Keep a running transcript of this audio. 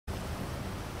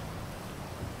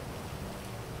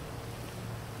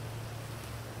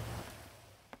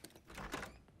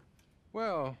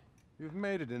Well, you've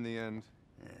made it in the end.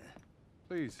 Yeah.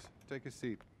 Please, take a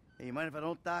seat. Hey, you mind if I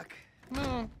don't, Doc?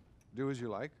 No. Do as you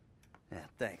like. Yeah,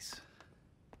 thanks.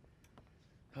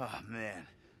 Oh, man.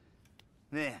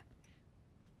 Man.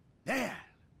 Man!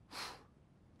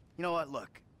 You know what?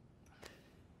 Look.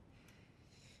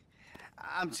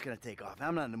 I'm just gonna take off.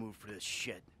 I'm not in the mood for this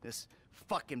shit. This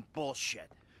fucking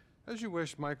bullshit. As you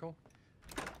wish, Michael.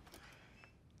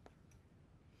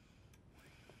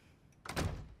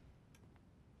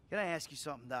 Can I ask you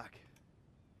something, Doc?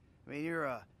 I mean, you're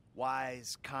a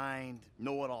wise, kind,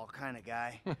 know-it-all kind of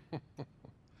guy.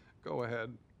 Go ahead.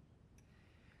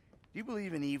 Do you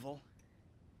believe in evil?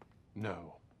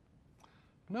 No.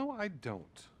 No, I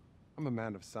don't. I'm a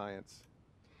man of science.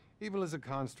 Evil is a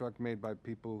construct made by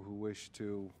people who wish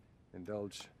to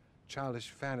indulge childish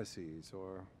fantasies,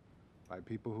 or by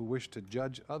people who wish to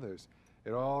judge others.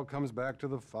 It all comes back to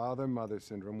the father-mother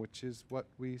syndrome, which is what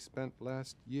we spent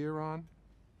last year on.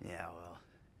 Yeah, well,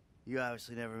 you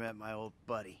obviously never met my old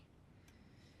buddy.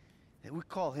 We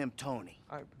call him Tony.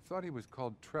 I thought he was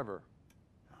called Trevor.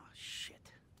 Oh, shit.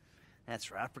 That's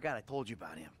right. I forgot I told you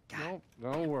about him. God.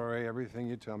 No, don't worry. Everything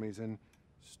you tell me is in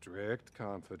strict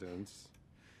confidence.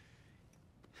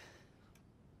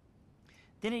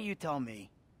 Didn't you tell me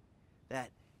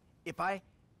that if I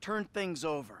turned things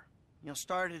over,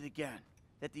 started again,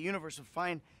 that the universe would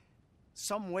find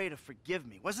some way to forgive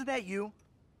me? Wasn't that you?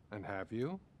 And have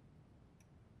you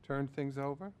turned things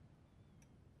over?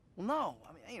 Well, no.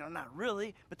 I mean, not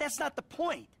really. But that's not the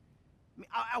point. I mean,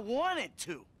 I wanted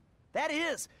to. That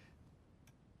is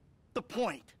the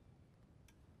point.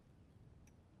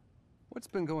 What's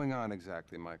been going on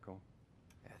exactly, Michael?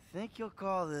 I think you'll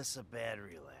call this a bad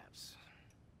relapse.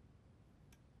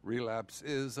 Relapse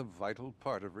is a vital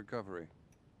part of recovery.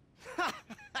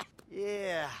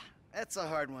 Yeah, that's a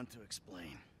hard one to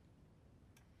explain.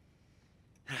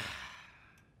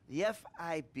 The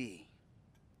FIB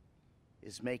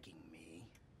is making me...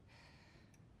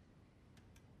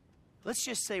 Let's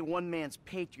just say one man's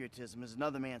patriotism is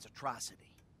another man's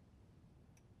atrocity.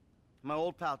 My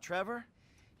old pal Trevor,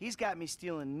 he's got me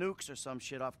stealing nukes or some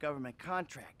shit off government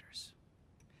contractors.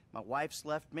 My wife's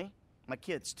left me, my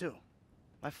kids too.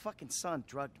 My fucking son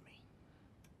drugged me.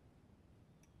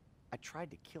 I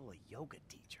tried to kill a yoga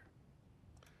teacher.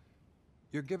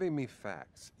 You're giving me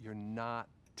facts. You're not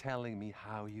telling me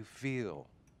how you feel.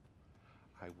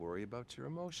 I worry about your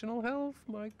emotional health,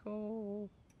 Michael.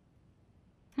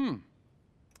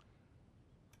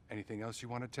 Anything else you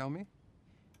want to tell me?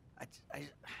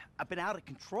 I've been out of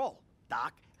control,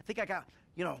 Doc. I think I got,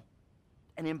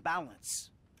 an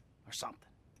imbalance or something.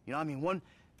 I mean, one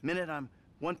minute I'm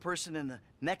one person and the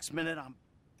next minute I'm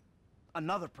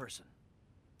another person.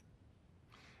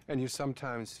 And you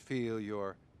sometimes feel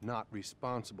you're not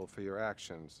responsible for your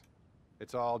actions.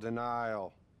 It's all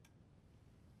denial.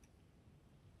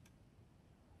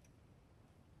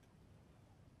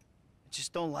 I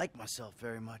just don't like myself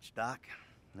very much, Doc.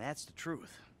 That's the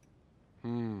truth.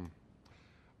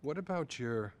 What about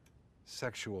your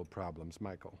sexual problems,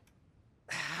 Michael?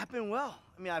 I've been well.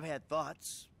 I mean, I've had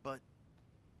thoughts, but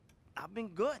I've been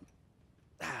good.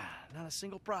 Not a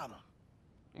single problem.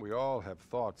 We all have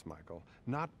thoughts, Michael.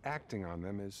 Not acting on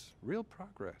them is real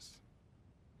progress.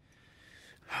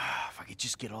 If I could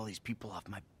just get all these people off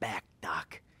my back,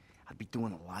 Doc, I'd be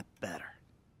doing a lot better.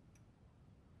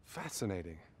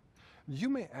 Fascinating. You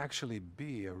may actually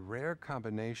be a rare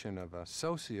combination of a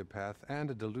sociopath and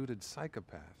a deluded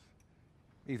psychopath.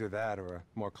 Either that or a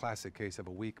more classic case of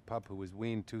a weak pup who was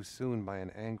weaned too soon by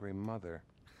an angry mother.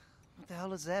 What the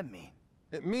hell does that mean?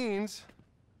 It means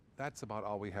that's about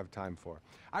all we have time for.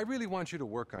 I really want you to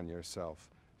work on yourself.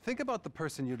 Think about the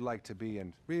person you'd like to be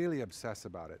and really obsess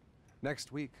about it.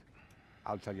 Next week,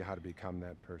 I'll tell you how to become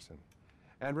that person.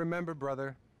 And remember,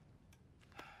 brother,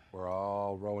 we're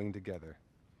all rowing together.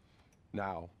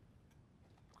 Now,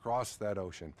 cross that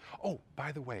ocean. Oh,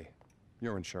 by the way,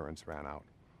 your insurance ran out.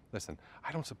 Listen,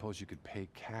 I don't suppose you could pay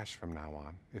cash from now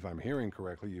on. If I'm hearing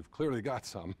correctly, you've clearly got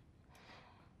some.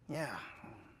 Yeah,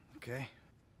 okay.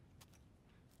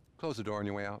 Close the door on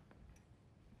your way out.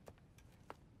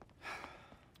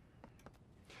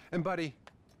 And buddy,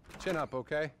 chin up,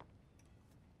 okay?